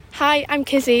Hi, I'm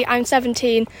Kizzie, I'm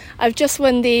 17. I've just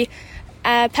won the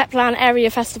Petplan Area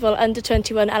Festival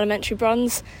Under-21 Elementary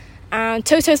Bronze. And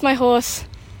Toto's my horse.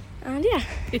 And yeah.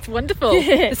 It's wonderful.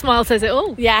 The smile says it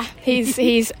all. Yeah,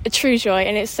 he's a true joy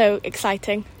and it's so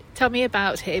exciting. Tell me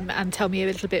about him and tell me a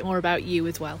little bit more about you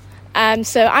as well.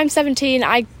 So I'm 17,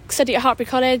 I study at Hartbury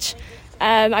College.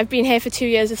 I've been here for 2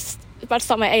 years, about to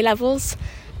start my A-levels.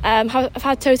 I've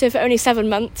had Toto for only 7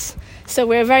 months, so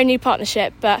we're a very new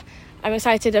partnership, but I'm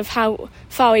excited of how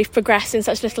far we've progressed in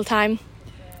such little time.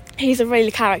 He's a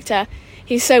really character.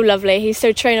 He's so lovely. He's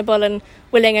so trainable and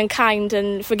willing and kind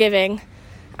and forgiving.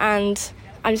 And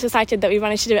I'm just excited that we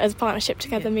managed to do it as a partnership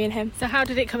together, me and him. So how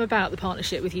did it come about, the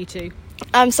partnership with you two?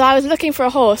 So I was looking for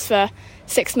a horse for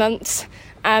 6 months,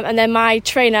 and then my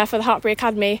trainer for the Hartbury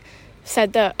Academy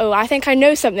said that, I think I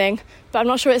know something, but I'm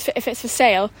not sure if it's for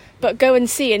sale, but go and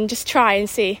see and just try and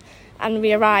see. And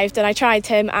we arrived and I tried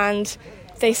him and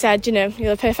they said, you're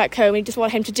the perfect co. We just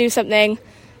want him to do something.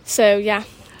 So, yeah,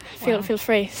 feel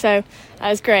free. So that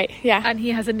was great, yeah. And he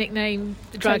has a nickname,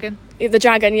 the Dragon? The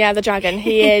Dragon, yeah, the Dragon.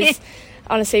 He is,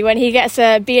 honestly, when he gets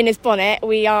a bee in his bonnet,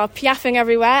 we are piaffing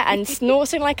everywhere and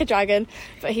snorting like a dragon.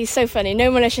 But he's so funny, no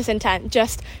malicious intent,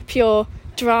 just pure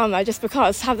drama, just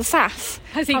because, have the sass.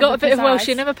 Has he got a bit of Welsh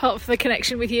in him, apart from the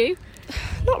connection with you?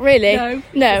 Not really.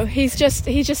 No, he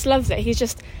just loves it. He's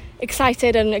just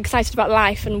excited about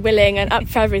life and willing and up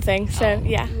for everything. So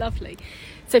yeah, lovely.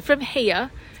 So from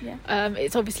here,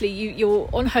 it's obviously you're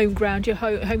on home ground, your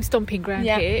home stomping ground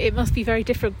here. It must be very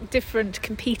different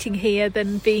competing here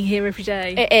than being here every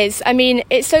day. It is. I mean,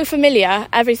 it's so familiar.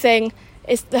 Everything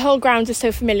is, the whole ground is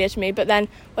so familiar to me. But then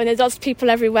when there's lots of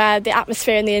people everywhere, the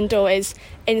atmosphere in the indoor is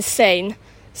insane.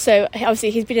 So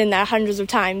obviously he's been in there hundreds of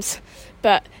times.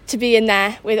 But to be in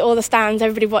there with all the stands,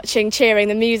 everybody watching, cheering,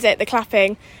 the music, the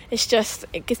clapping, it gives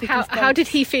me goosebumps. How did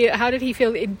he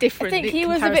feel indifferent? I think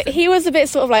he was a bit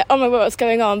sort of like, oh my God, what's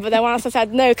going on? But then once I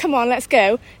said, no, come on, let's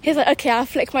go, he's like, okay, I'll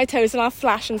flick my toes and I'll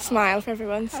flash and smile for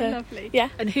everyone. So lovely. Yeah.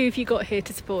 And who have you got here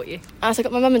to support you? So I've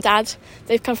got my mum and dad.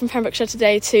 They've come from Pembrokeshire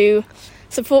today to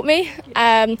support me.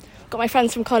 Got my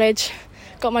friends from college.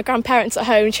 Got my grandparents at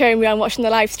home cheering me on, watching the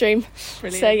live stream.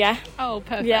 Brilliant. So yeah. Oh,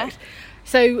 perfect. Yeah.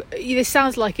 So this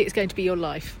sounds like it's going to be your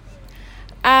life.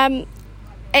 It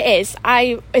is.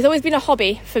 It's always been a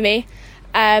hobby for me.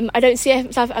 I don't see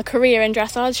myself a career in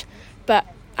dressage, but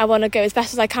I want to go as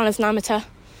best as I can as an amateur.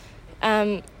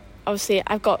 Obviously,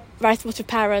 I've got very supportive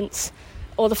parents,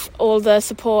 all the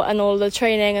support and all the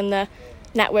training and the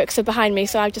networks are behind me,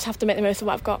 so I just have to make the most of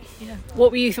what I've got. Yeah.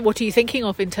 What are you thinking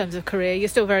of in terms of career? You're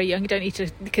still very young. You don't need to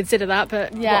consider that,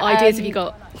 but what ideas have you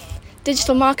got?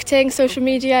 Digital marketing, social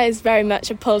media is very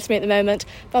much a pull to me at the moment,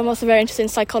 but I'm also very interested in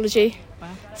psychology. Wow.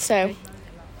 So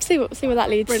see where that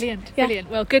leads.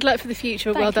 Brilliant. Well, good luck for the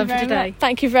future. Well done for today.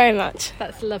 Thank you very much.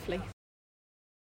 That's lovely.